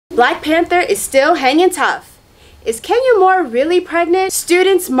Black Panther is still hanging tough. Is Kenya Moore really pregnant?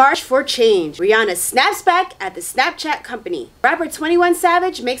 Students march for change. Rihanna snaps back at the Snapchat company. Rapper 21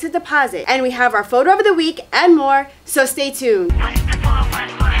 Savage makes a deposit. And we have our photo of the week and more, so stay tuned.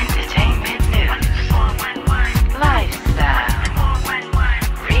 Entertainment news. Lifestyle.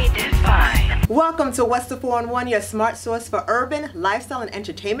 Redefined. Welcome to What's the 411, your smart source for urban, lifestyle, and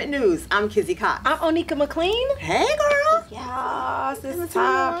entertainment news. I'm Kizzy Cox. I'm Onika McLean. Hey, girl. Yes, this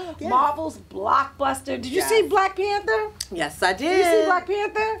time. Yeah. Marvel's blockbuster. Did you see Black Panther? Yes, I did. Did you see Black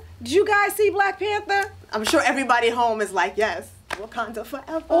Panther? Did you guys see Black Panther? I'm sure everybody home is like, yes. Wakanda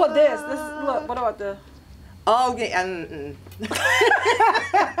forever. Or this. Look, what about the... Oh, yeah.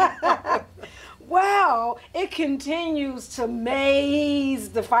 Wow, it continues to maze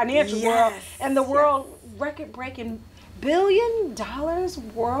the financial world and the world record-breaking $1 billion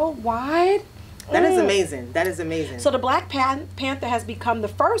worldwide. That is amazing. That is amazing. So the Black Panther has become the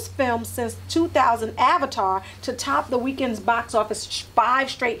first film since 2000 Avatar to top the weekend's box office 5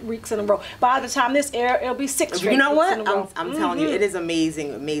 straight weeks in a row. By the time this airs, it'll be 6 straight weeks in a row. You know what? I'm telling you, it is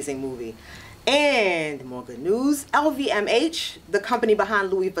amazing, amazing movie. And more good news, LVMH, the company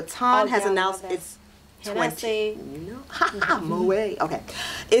behind Louis Vuitton, has announced its 2018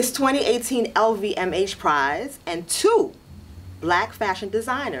 LVMH prize, and 2 black fashion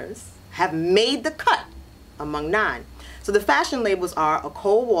designers have made the cut among 9. So the fashion labels are A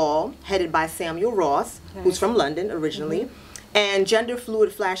Cold Wall, headed by Samuel Ross, who's from London originally, and gender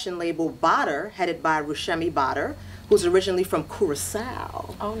fluid fashion label Bader, headed by Rushemi Bader, who's originally from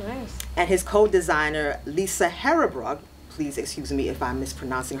Curacao. Oh, nice. And his co-designer, Lisa Harabrug, please excuse me if I'm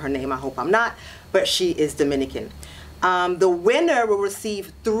mispronouncing her name, I hope I'm not, but she is Dominican. The winner will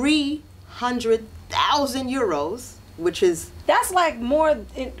receive 300,000 euros, which is... That's like more,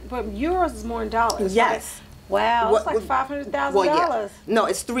 but euros is more in dollars. Yes. Right? Wow, it's like $500,000. Well, yeah. No,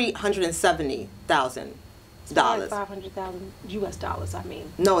 it's $370,000. Like 500,000 US dollars, I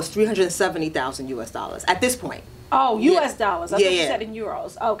mean. No, it's 370,000 US dollars at this point. Oh, US dollars. I thought you said in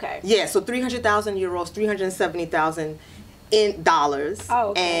euros. Okay. Yeah, so 300,000 euros, 370,000 in dollars.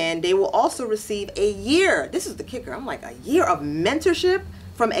 Oh, okay. And they will also receive a year. This is the kicker. I'm like, a year of mentorship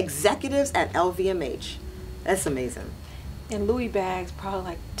from executives at LVMH. That's amazing. And Louis bags, probably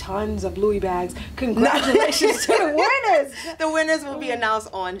like tons of Louis bags. Congratulations to the winners. The winners will be announced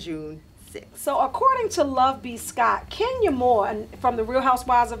on June 6th. So according to Love B. Scott, Kenya Moore from the Real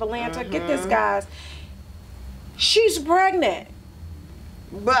Housewives of Atlanta, get this, guys, she's pregnant.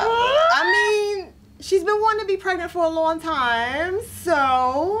 But, I mean, she's been wanting to be pregnant for a long time,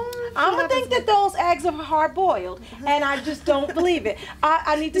 so... I'm going to think that those eggs are hard-boiled, and I just don't believe it.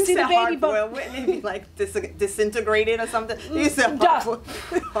 I need to see the baby bump. Wouldn't it be like disintegrated or something? You said hard-boiled.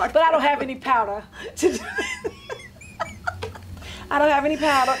 But I don't have any powder to do I don't have any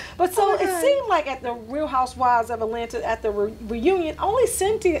powder. But so it seemed like at the Real Housewives of Atlanta, at the reunion, only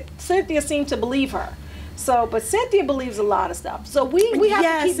Cynthia seemed to believe her. So, but Cynthia believes a lot of stuff. So we have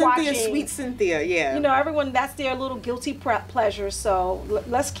to keep watching. Sweet Cynthia, yeah. You know, everyone, that's their little guilty pleasure. So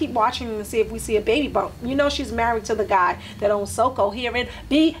let's keep watching and see if we see a baby bump. You know, she's married to the guy that owns Soko here in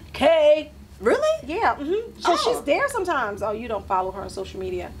BK. Really? Yeah. So she's there sometimes. Oh, you don't follow her on social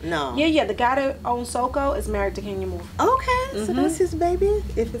media? No. Yeah. The guy that owns Soko is married to Kenya Moore. Okay, so that's his baby.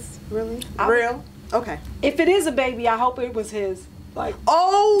 If it's really real. Okay. If it is a baby, I hope it was his. Like,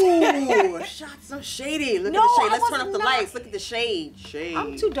 shots so shady. Look at the shade. Let's turn up the lights. Look at the shade.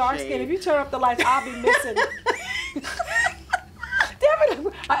 I'm too dark skinned. If you turn up the lights, I'll be missing. Damn it,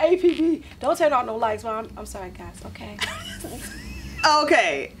 APB. Don't turn on no lights. Well, I'm sorry, guys. Okay.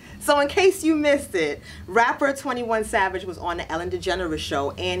 Okay. So in case you missed it, rapper 21 Savage was on the Ellen DeGeneres show,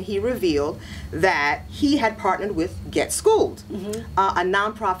 and he revealed that he had partnered with Get Schooled, a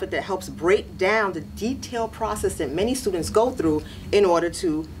nonprofit that helps break down the detailed process that many students go through in order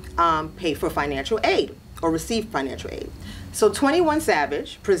to pay for financial aid or receive financial aid. So 21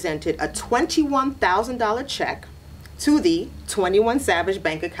 Savage presented a $21,000 check to the 21 Savage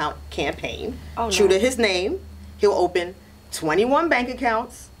bank account campaign. True to his name, he'll open 21 bank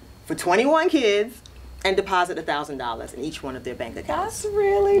accounts for 21 kids and deposit $1,000 in each one of their bank accounts. That's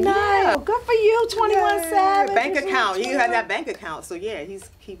really nice. Yeah. Good for you, 21 Savage. Bank account. You have that bank account. So yeah, he's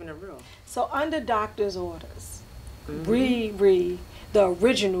keeping it real. So under doctor's orders, the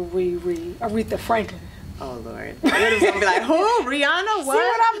original Aretha Franklin. Oh Lord. Everybody's gonna be like, who? Rihanna? What? See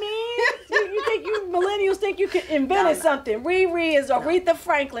what I mean? You think you millennials think you could invent something. Riri is Aretha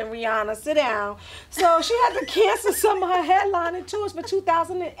Franklin, Rihanna. Sit down. So she had to cancel some of her headlining tours for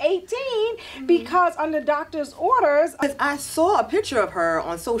 2018 because under doctor's orders. I saw a picture of her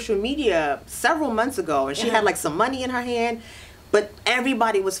on social media several months ago, and she had like some money in her hand. But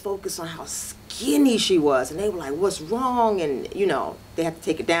everybody was focused on how skinny she was, and they were like, "What's wrong?" And you know, they had to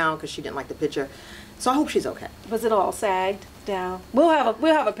take it down because she didn't like the picture. So I hope she's okay. Was it all sagged down? We'll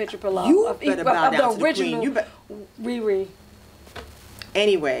have a picture below. You better bow down to the original queen. Riri.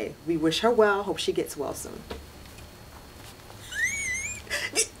 Anyway, we wish her well. Hope she gets well soon.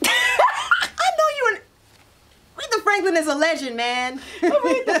 I know you. Aretha Franklin is a legend, man.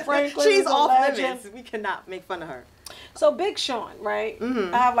 Aretha Franklin She's is a off legend. limits. We cannot make fun of her. So Big Sean, right?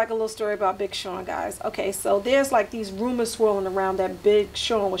 I have like a little story about Big Sean, guys. Okay, so there's like these rumors swirling around that Big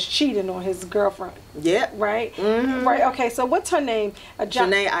Sean was cheating on his girlfriend. Yep. Right? Right, okay, so what's her name?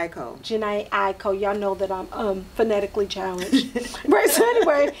 Janae Aiko. Janae Aiko. Y'all know that I'm phonetically challenged. Right, so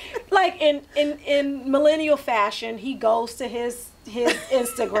anyway, like in millennial fashion, he goes to his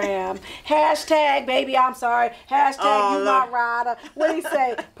Instagram, hashtag baby I'm sorry, hashtag you my rider. What did he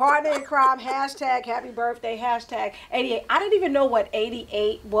say? Partner in crime, hashtag happy birthday, hashtag 88. I didn't even know what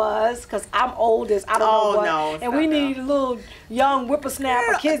 88 was because I'm old as I don't know what. No, and we need a little young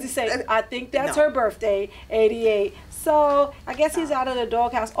whippersnapper kids to say, I think that's her birthday, 88. So I guess he's out of the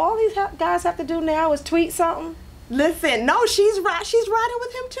doghouse. All these guys have to do now is tweet something. Listen, no, she's riding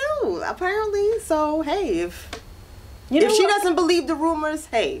with him too, apparently. So hey, if she doesn't believe the rumors,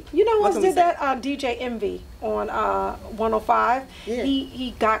 hey. You know who else did that? DJ Envy on 105. Yeah.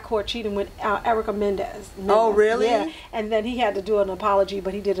 He got caught cheating with Erica Mendez. Oh, really? Yeah. And then he had to do an apology,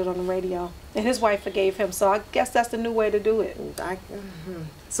 but he did it on the radio. And his wife forgave him, so I guess that's the new way to do it.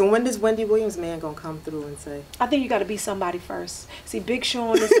 So when does Wendy Williams man gonna come through and say? I think you got to be somebody first. See, Big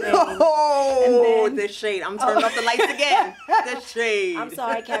Sean is man. Oh, the shade. I'm turning off the lights again. The shade. I'm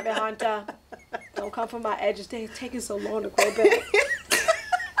sorry, Kevin Hunter. Don't come from my edges. They're taking so long to grow back.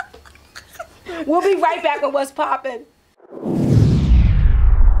 We'll be right back with What's Poppin'.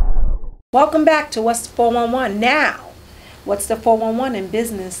 Welcome back to What's the 411. Now, what's the 411 in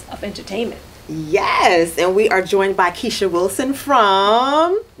business of entertainment? Yes, and we are joined by Keisha Wilson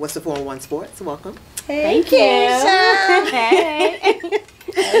from What's the 411 Sports. Welcome. Hey, Keisha. Hey.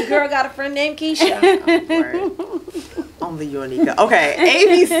 Every girl got a friend named Keisha. Only you and Nika. Okay,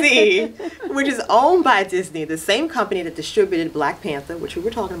 ABC, which is owned by Disney, the same company that distributed Black Panther, which we were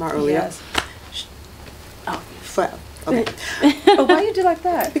talking about earlier. Yes. Okay. But why you do like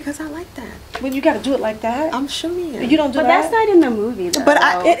that? Because I like that. Well, you got to do it like that. I'm showing you. You don't do But that. that's not in the movie, though. But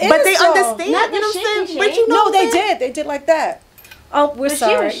It is, they though. understand. Not the you know what I'm shaky saying? But shake. you know No, what they I'm saying? did. They did like that. Oh, we're But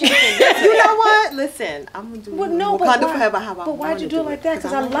sorry. she was shaking. You know what? Listen, I'm gonna do Well, no, but Wakanda why? forever. How I But why'd you wanna do it like that?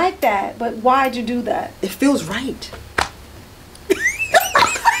 Because I like like that. But why'd you do that? it. It feels right.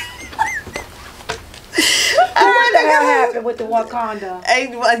 What the hell happened with the Wakanda?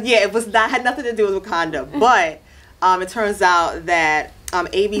 Yeah, it was not had nothing to do with Wakanda, but it turns out that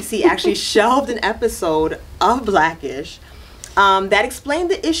ABC actually shelved an episode of Blackish that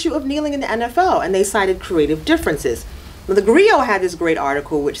explained the issue of kneeling in the NFL, and they cited creative differences. Now, the Griot had this great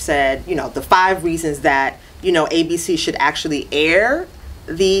article which said, you know, the 5 reasons that, you know, ABC should actually air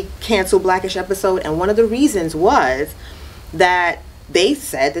the canceled Blackish episode, and one of the reasons was that they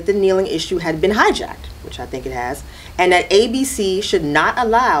said that the kneeling issue had been hijacked, which I think it has, and that ABC should not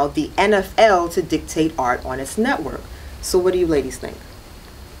allow the NFL to dictate art on its network. So what do you ladies think?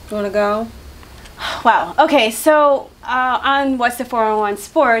 You want to go? Wow. Okay, so on What's the 411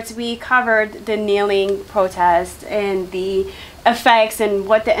 Sports, we covered the kneeling protest and the effects and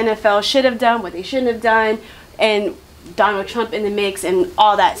what the NFL should have done, what they shouldn't have done, and Donald Trump in the mix and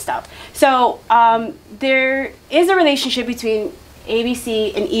all that stuff. So there is a relationship between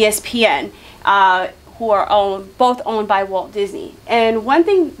ABC and ESPN, who are both owned by Walt Disney. And one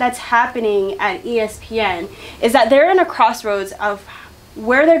thing that's happening at ESPN is that they're in a crossroads of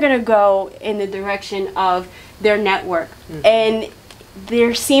where they're going to go in the direction of their network. Mm-hmm. And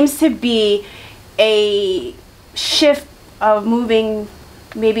there seems to be a shift of moving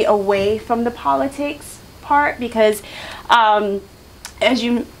maybe away from the politics part, because as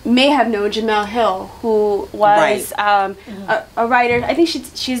you may have known, Jamel Hill, who was a writer, I think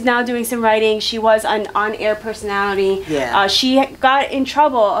she's now doing some writing. She was an on-air personality. Yeah. She got in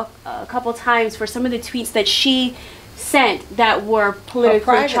trouble a couple times for some of the tweets that she sent that were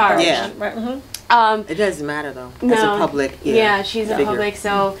politically charged. Yeah. Right. Mm-hmm. It doesn't matter though. No. As a public, she's figure. a public,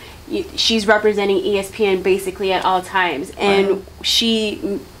 so she's representing ESPN basically at all times, and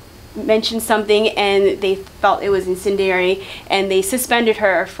she mentioned something and they felt it was incendiary and they suspended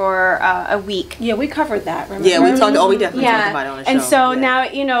her for a week. Yeah, we covered that. Remember? Yeah, we talked. Oh, we definitely talked about it on the show. And so now,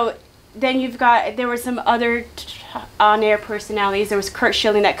 you know, then you've got, there were some other on-air personalities. There was Kurt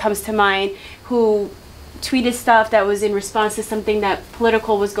Schilling that comes to mind, who tweeted stuff that was in response to something that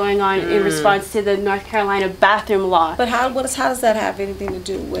political was going on in response to the North Carolina bathroom law. But how does that have anything to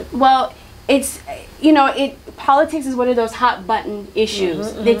do with? Well, it's, politics is one of those hot button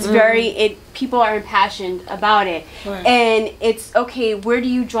issues. It's people are impassioned about it. Right. And it's, okay, where do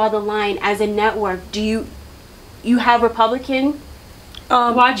you draw the line as a network? Do you have Republican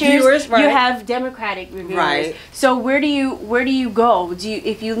watchers, viewers, right. You have Democratic viewers. Right. So where do you go?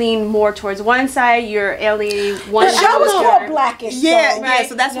 If you lean more towards one side, you're alienating one. The show was called Blackish. Yeah, though, right.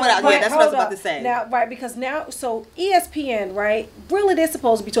 So that's what I was about to say. Now, because so ESPN, right? Really, they're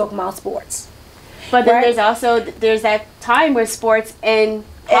supposed to be talking about sports. But then there's that time where sports and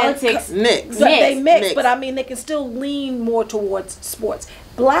politics mix. They mix, but I mean, they can still lean more towards sports.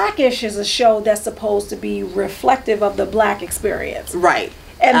 Blackish is a show that's supposed to be reflective of the Black experience. Right.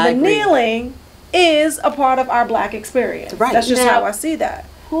 And I the agree. kneeling is a part of our Black experience. Right. That's just Now, how I see that.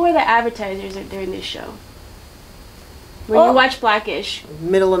 who are the advertisers during this show? When you watch Blackish,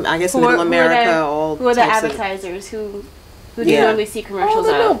 Middle America, who are the types of- advertisers? Who do you normally see commercials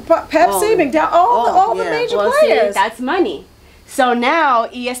all of? Pepsi, McDonald's, all the major players. See, that's money. So now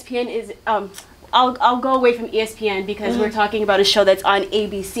ESPN is I'll go away from ESPN because we're talking about a show that's on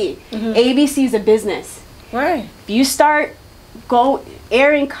ABC. ABC is a business. Right. If you start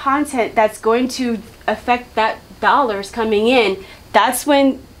airing content that's going to affect that dollars coming in, that's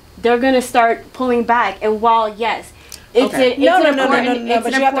when they're going to start pulling back. And while yes, it's an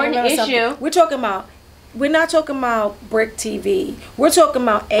important issue. We're not talking about Brick TV. We're talking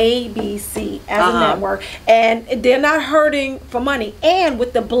about ABC as a network, and they're not hurting for money. And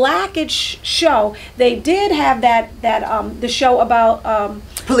with the Blackish show, they did have the show about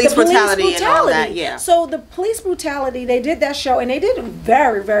police brutality and all that. Yeah. So the police brutality, they did that show, and they did it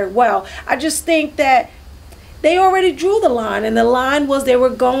very, very well. I just think that they already drew the line, and the line was they were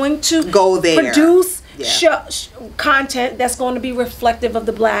going to go there, produce content that's going to be reflective of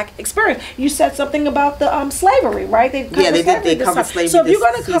the Black experience. You said something about the slavery, right? They covered slavery. So if you're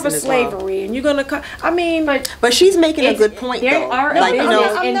going to cover slavery and you're going to, but she's making a good point though.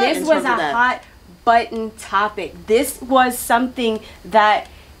 And this was a hot button topic. This was something that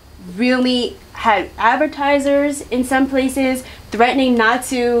really had advertisers in some places threatening not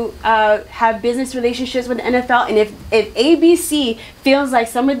to have business relationships with the NFL. And if ABC feels like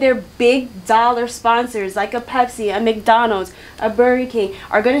some of their big dollar sponsors like a Pepsi, a McDonald's, a Burger King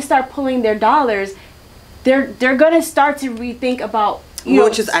are going to start pulling their dollars, they're going to start to rethink about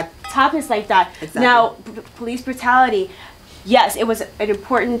topics like that. Exactly. Now, police brutality, yes, it was an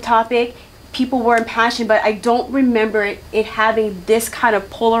important topic. People were impassioned, but I don't remember it having this kind of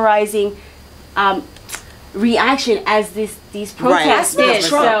polarizing reaction as these protests did.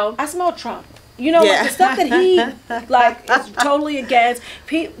 So I smell Trump. The stuff that he is totally against.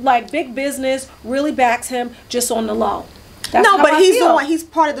 Big business really backs him just on the low. But he's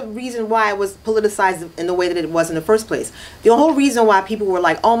part of the reason why it was politicized in the way that it was in the first place. The whole reason why people were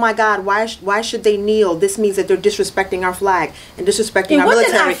like, "Oh my God, why should they kneel? This means that they're disrespecting our flag and disrespecting our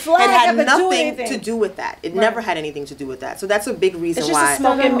military." It had nothing to do with that. It never had anything to do with that. So that's a big reason why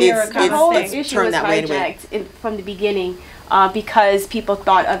it's turned that way from the beginning. Because people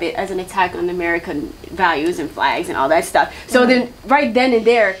thought of it as an attack on American values and flags and all that stuff. So then, right then and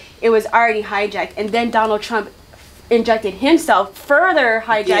there, it was already hijacked. And then Donald Trump injected himself, further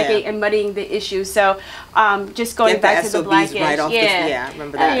hijacking and muddying the issue. So, just going back to the Blackish,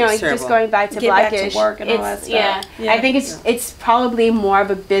 remember that. Just going back to Blackish, back to work and all that stuff. I think it's probably more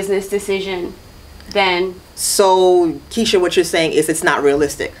of a business decision than. So, Keisha, what you're saying is it's not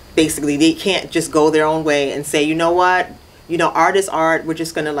realistic. Basically, they can't just go their own way and say, you know what, art is art. We're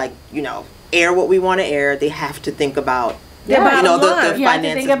just gonna air what we want to air. They have to think about the finances. You have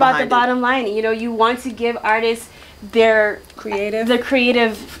to think about the bottom line. You want to give artists the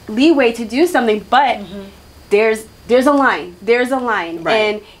creative leeway to do something, but there's a line, right.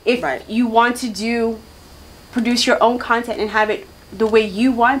 And if you want to produce your own content and have it the way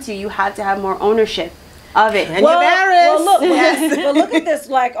you want to, you have to have more ownership of it. And look at this. So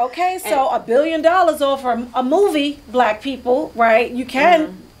 $1 billion off a movie, Black people, right? You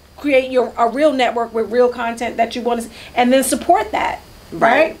can create a real network with real content that you want to, and then support that.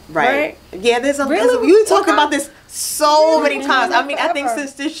 Right. Yeah, we talked about this so many times. I mean, I think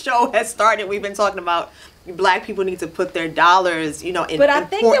since this show has started, we've been talking about Black people need to put their dollars, in But I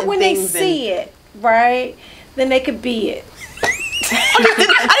think that when they see it, right, then they could be it. I just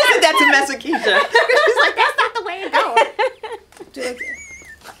did that to mess with Keisha. She's like, that's not the way it goes.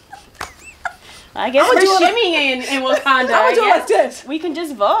 I guess we're shimmying in Wakanda. I would do it like this. We can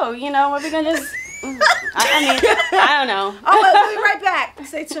just vote, What we can just... I don't know. We'll be right back.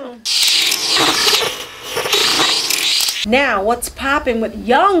 Stay tuned. Now, what's popping with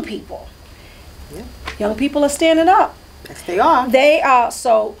young people? Yeah. Young people are standing up. Yes, they are. They are.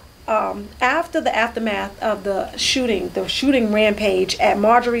 So after the aftermath of the shooting rampage at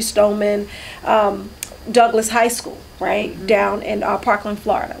Marjorie Stoneman Douglas High School, right, down in Parkland,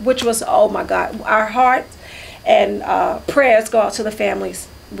 Florida, which was, oh my God, our hearts and prayers go out to the families.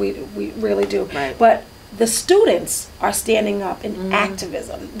 We really do. Right. But the students are standing up in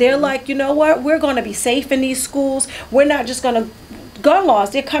activism. They're like, you know what? We're going to be safe in these schools. We're not just going to gun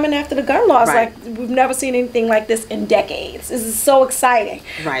laws. They're coming after the gun laws. Right. Like, we've never seen anything like this in decades. This is so exciting.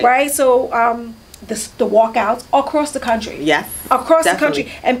 Right. So the walkouts across the country. Yes. Across definitely. the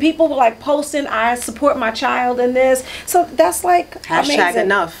country. And people were like posting, I support my child in this. So that's like Hashtag amazing.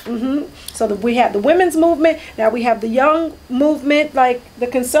 enough. So we have the women's movement. Now we have the young movement. Like, the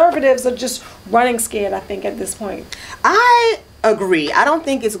conservatives are just running scared, I think, at this point. I agree. I don't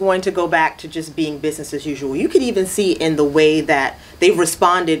think it's going to go back to just being business as usual. You could even see in the way that they've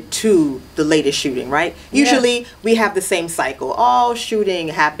responded to the latest shooting, right? Usually we have the same cycle. Oh, shooting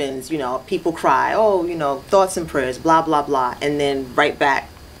happens, you know, people cry. Oh, you know, thoughts and prayers, blah, blah, blah. And then right back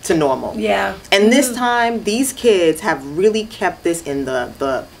to normal. Yeah. And this time, these kids have really kept this in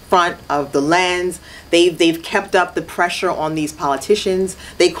the front of the lens. They've kept up the pressure on these politicians.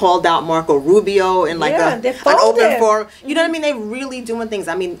 They called out Marco Rubio in like an open forum. You know what I mean? They're really doing things.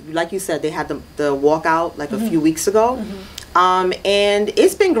 I mean, like you said, they had the walkout like a few weeks ago. And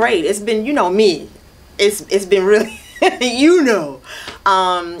it's been great. It's been, you know, me. It's been really, you know.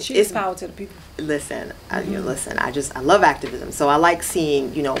 She's power to the people. Listen, listen. I love activism. So I like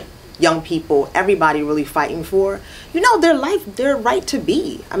seeing, you know, young people, everybody really fighting for, you know, their life, their right to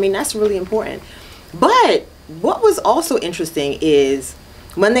be. I mean, that's really important. But what was also interesting is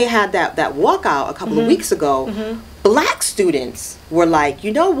when they had that walkout a couple of weeks ago, black students were like,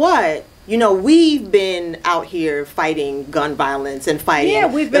 you know what? You know, we've been out here fighting gun violence and fighting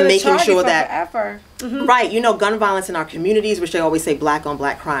and making sure that forever. Right, you know, gun violence in our communities, which they always say black on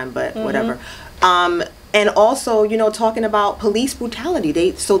black crime, but whatever. And also, you know, talking about police brutality.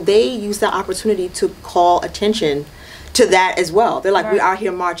 They use that opportunity to call attention to that as well. They're like, we are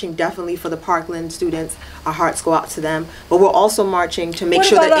here marching definitely for the Parkland students. Our hearts go out to them. But we're also marching to make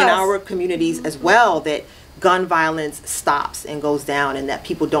sure that in our communities as well, that gun violence stops and goes down, and that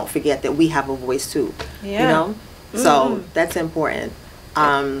people don't forget that we have a voice too. You know? So that's important.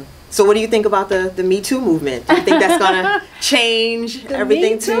 So what do you think about the Me Too movement? Do you think that's going to change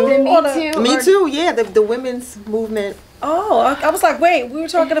everything too? Me Too, yeah, the women's movement. Oh, I was like, wait, we were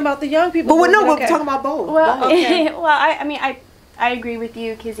talking about the young people. But no, we're talking about both. Well, I mean, I agree with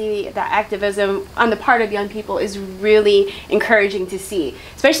you, Kizzy, that activism on the part of young people is really encouraging to see,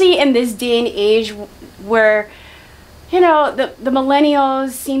 especially in this day and age where, you know, the millennials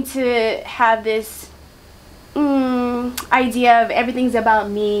seem to have this idea of everything's about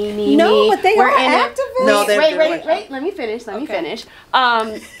me. No, but they are activists. No, wait. Let me finish.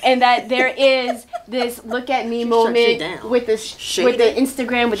 And that there is this look at me moment with the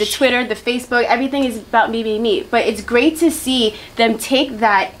Instagram, with the Twitter, the Facebook. Everything is about me. But it's great to see them take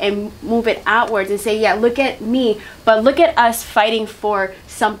that and move it outwards and say, yeah, look at me, but look at us fighting for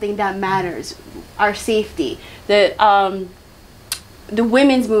something that matters, our safety. The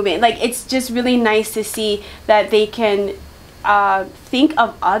women's movement, like, it's just really nice to see that they can think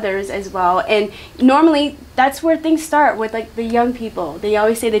of others as well. And normally that's where things start with, like, the young people. They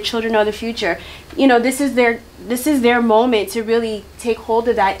always say the children are the future. You know, this is their moment to really take hold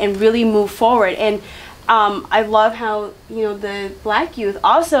of that and really move forward. And I love how, you know, the black youth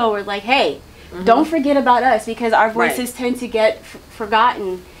also were like, hey, don't forget about us, because our voices tend to get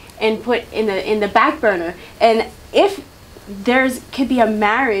forgotten and put in the back burner. And if could be a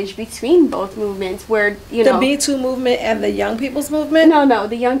marriage between both movements where, you know, the Me Too movement and the young people's movement. No,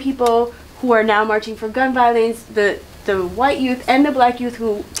 the young people who are now marching for gun violence, the white youth and the black youth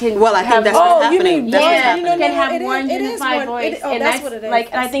who can. Well, I think that's what's happening. Can have one unified voice, and that's what it is.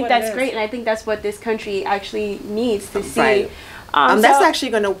 Like, and I think that's great, and I think that's what this country actually needs to see. That's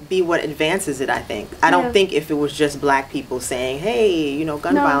actually going to be what advances it, I think. I don't think if it was just black people saying, hey, you know,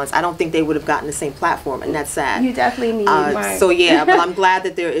 gun violence, I don't think they would have gotten the same platform, and that's sad. You definitely need So, yeah, but I'm glad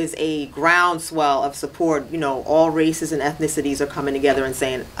that there is a groundswell of support. You know, all races and ethnicities are coming together and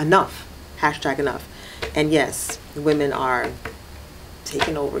saying, enough, hashtag enough. And yes, women are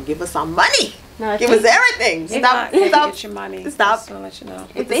taking over. Give us our money. No, give us everything. Stop get your money. Stop. Let you know.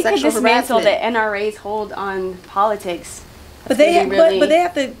 If they could dismantle the NRA's hold on politics. But they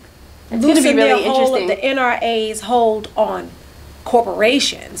have to loosen their hold of the NRA's hold on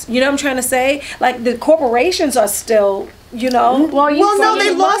corporations. You know what I'm trying to say? Like the corporations are still, you know. Well, no,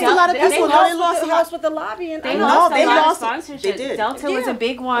 they lost a lot of people. They lost with the lobbying. They lost a lot of sponsorship. They did. Delta was a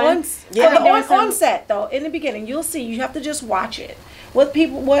big one. On set though, in the beginning, you'll see. You have to just watch it.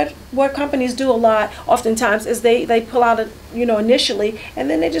 What companies do a lot, oftentimes, is they pull out initially, and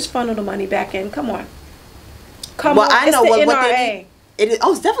then they just funnel the money back in. Come on. I know it's the what NRA. they.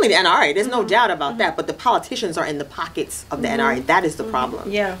 It's definitely the NRA. There's no doubt about that. But the politicians are in the pockets of the NRA. That is the problem.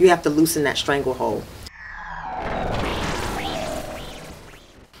 Yeah. You have to loosen that stranglehold.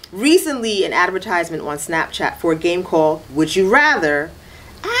 Recently, an advertisement on Snapchat for a game called Would You Rather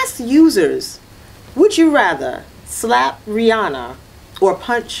asked users, would you rather slap Rihanna or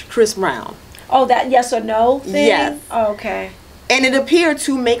punch Chris Brown? Oh, that yes or no thing? Yes. Oh, okay. And it appeared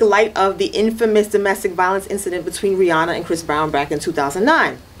to make light of the infamous domestic violence incident between Rihanna and Chris Brown back in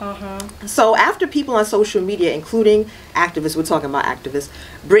 2009. So after people on social media, including activists, we're talking about activists,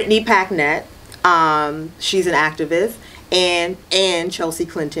 Brittany Packnett, she's an activist, and Chelsea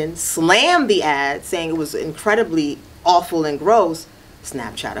Clinton slammed the ad, saying it was incredibly awful and gross,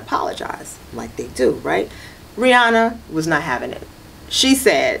 Snapchat apologized, like they do, right? Rihanna was not having it. She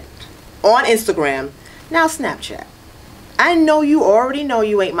said on Instagram, now Snapchat, I know you already know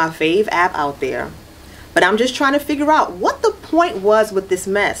you ain't my fave app out there, but I'm just trying to figure out what the point was with this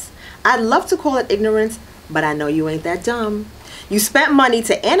mess. I'd love to call it ignorance, but I know you ain't that dumb. You spent money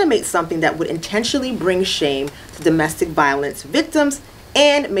to animate something that would intentionally bring shame to domestic violence victims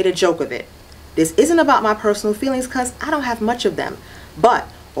and made a joke of it. This isn't about my personal feelings because I don't have much of them, but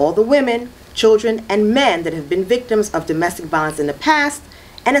all the women, children, and men that have been victims of domestic violence in the past,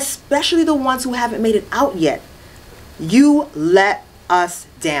 and especially the ones who haven't made it out yet. You let us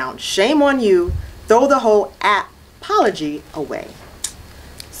down. Shame on you. Throw the whole apology away.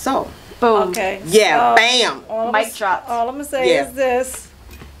 So, boom. Okay. Yeah, bam. Mic drop. All I'm going to say is this.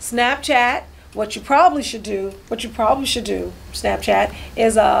 Snapchat, what you probably should do, Snapchat,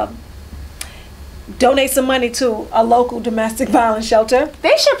 is donate some money to a local domestic violence shelter.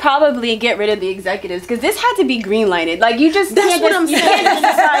 They should probably get rid of the executives because this had to be green lighted. Like you just That's what I'm you can't just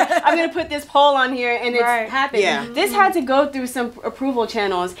decide I'm gonna put this poll on here and it's happened. Yeah. This had to go through some approval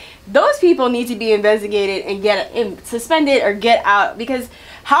channels. Those people need to be investigated and get suspended or get out because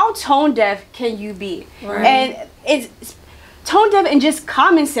how tone deaf can you be? Right. And it's tone deaf and just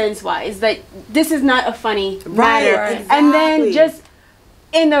common sense wise that this is not a funny matter. Right. And then just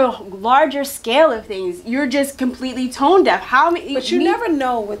in the larger scale of things, you're just completely tone deaf. But you never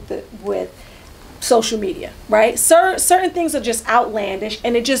know with social media, right? Certain things are just outlandish,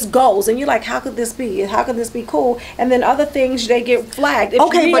 and it just goes, and you're like, how could this be? How could this be cool? And then other things they get flagged. If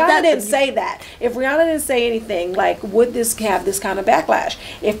Rihanna didn't say that, if Rihanna didn't say anything, like, would this have this kind of backlash?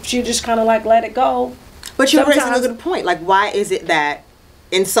 If she just kind of like let it go. But you're raising a good point. Like, why is it that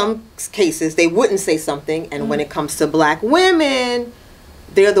in some cases they wouldn't say something, and when it comes to black women,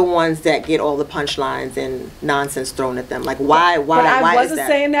 they're the ones that get all the punchlines and nonsense thrown at them. Like, why But I wasn't is that?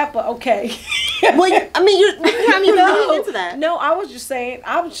 saying that, but okay. Well, you're not even getting into that. No, I was just saying,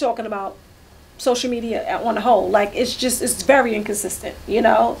 I was talking about social media on the whole. Like, it's very inconsistent, you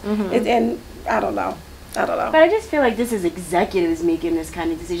know? And I don't know. But I just feel like this is executives making this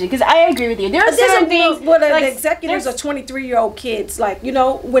kind of decision because I agree with you. There are certain things. The executives are 23-year-old kids, like, you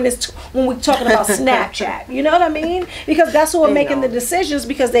know, when we're talking about Snapchat, you know what I mean? Because that's who are making the decisions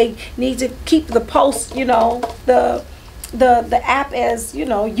because they need to keep the post, you know, the app as, you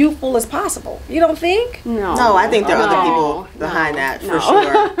know, youthful as possible. You don't think? No, I think there are other people behind that for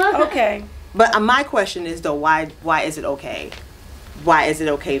sure. Okay. But my question is though, why is it okay? Why is it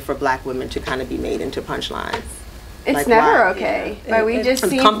okay for black women to kind of be made into punchlines? It's like, never okay. But we just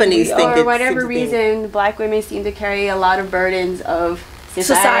see, companies think for whatever reason, black women seem to carry a lot of burdens of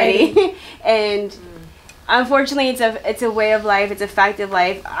society. And unfortunately, it's a way of life. It's a fact of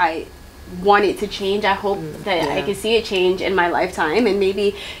life. I want it to change. I hope that I can see it change in my lifetime, and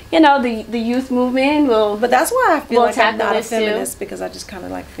maybe, you know, the youth movement will. But that's why I feel like I'm not a feminist too. Because I just kind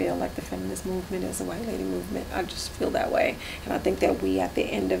of like feel like the feminist movement is a white lady movement. I just feel that way, and I think that we at the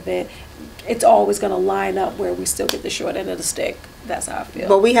end of it, it's always going to line up where we still get the short end of the stick. That's how I feel.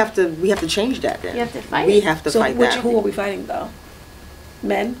 But we have to change that then. You have to fight. We have to fight that. Who are we fighting though?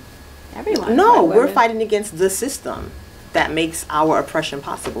 Men? Everyone. No, we're fighting against the system that makes our oppression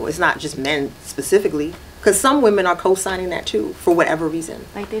possible. It's not just men specifically, because some women are co-signing that too for whatever reason.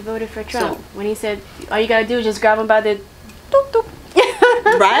 Like they voted for Trump when he said, "All you gotta do is just grab him by the doop doop."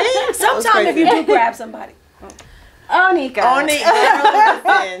 Right? Sometimes if you do grab somebody. Oh, Nika. Oh, Nika.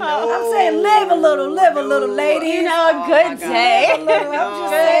 No. I'm saying live a little, lady. You know, a good day. I'm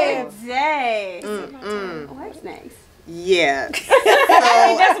just saying. Good day. What's next? Yeah. We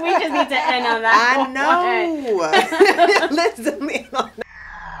just need to end on that. I know. Let's zoom in on that.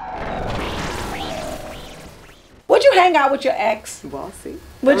 Would you hang out with your ex? Well, see.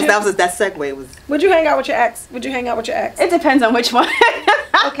 That segue was. Would you hang out with your ex? Would you hang out with your ex? It depends on which one.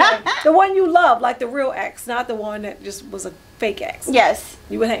 Okay. The one you love, like the real ex, not the one that just was a fake ex. Yes.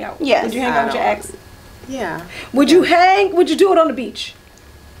 You would hang out. Yes. Would you hang out with your ex? Yeah. Would you do it on the beach?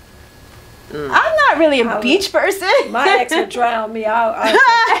 I'm not really a beach person. My ex would drown me out.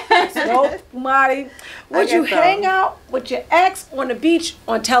 Nope, Marty. Would you hang out with your ex on the beach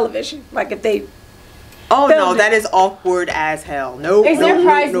on television? Like if they... Oh, no, that is awkward as hell. No, Is there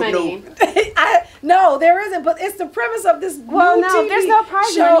prize money? No, there isn't, but it's the premise of this there's no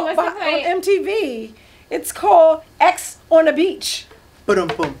prize show money. on MTV. It's called X on the Beach. Boom.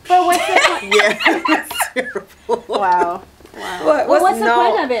 But what's the point? Yeah. Wow. What's the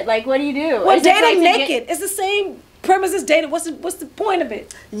point of it? Like, what do you do? Well, dating naked. It's the same premise as dating. What's the point of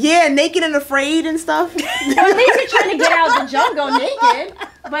it? Yeah, naked and afraid and stuff. At least you're trying to get out of the jungle naked.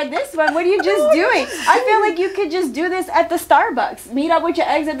 But this one, what are you just doing? I feel like you could just do this at the Starbucks. Meet up with your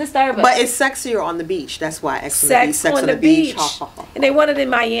ex at the Starbucks. But it's sexier on the beach. That's why Sex on the beach. And they want it in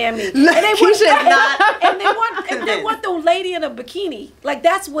Miami. And they want the lady in a bikini. Like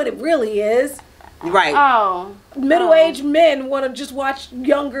that's what it really is. Right. Oh. Middle-aged men want to just watch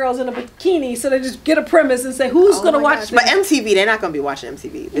young girls in a bikini, so they just get a premise and say, "Who's going to watch this?" But MTV, they're not going to be watching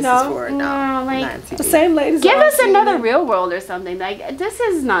MTV. This is for not MTV. The same ladies. Give us another Real World or something. Like this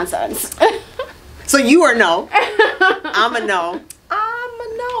is nonsense. So you are no. I'm a no. I'm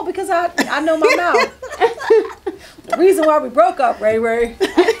a no because I know my mouth. The reason why we broke up, Ray.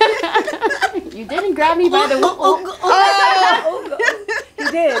 You didn't grab me by the He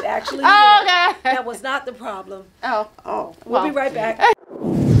did actually. Okay. That was not the problem. Oh. We'll be right back.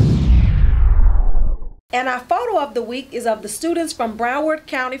 And our photo of the week is of the students from Broward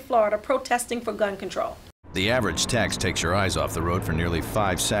County, Florida, protesting for gun control. The average text takes your eyes off the road for nearly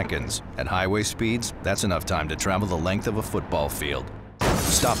 5 seconds. At highway speeds, that's enough time to travel the length of a football field.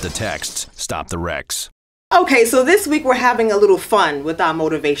 Stop the texts, stop the wrecks. Okay, so this week we're having a little fun with our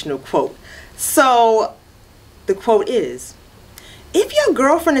motivational quote. So the quote is, if your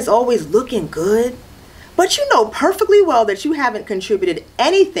girlfriend is always looking good, but you know perfectly well that you haven't contributed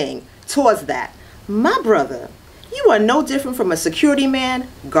anything towards that, my brother, you are no different from a security man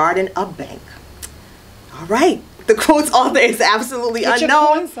guarding a bank. All right, the quote's author is absolutely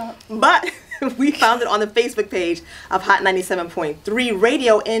unknown, but we found it on the Facebook page of Hot 97.3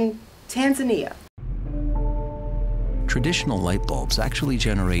 Radio in Tanzania. Traditional light bulbs actually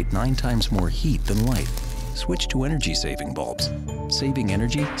generate 9 times more heat than light. Switch to energy-saving bulbs. Saving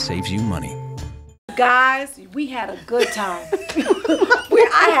energy saves you money. Guys, we had a good time.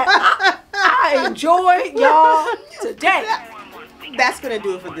 I enjoyed y'all today. That's going to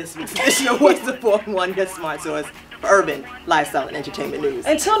do it for this week's edition of What's the 411, your smart source for urban, lifestyle, and entertainment news.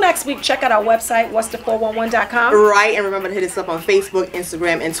 Until next week, check out our website, what'sthe411.com. Right, and remember to hit us up on Facebook,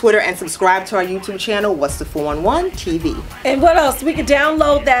 Instagram, and Twitter, and subscribe to our YouTube channel, What's the 411 TV. And what else? We can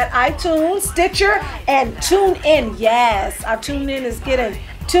download that iTunes, Stitcher, and tune in. Yes, our tune in is getting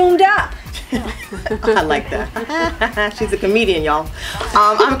tuned up. I like that. She's a comedian, y'all.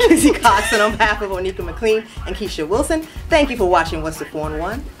 I'm Kizzy Cox, and on behalf of Onika McLean and Keisha Wilson, thank you for watching What's the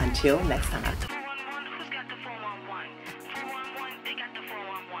 411. Until next time. They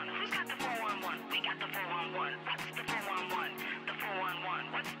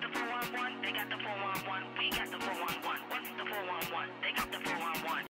got the 411.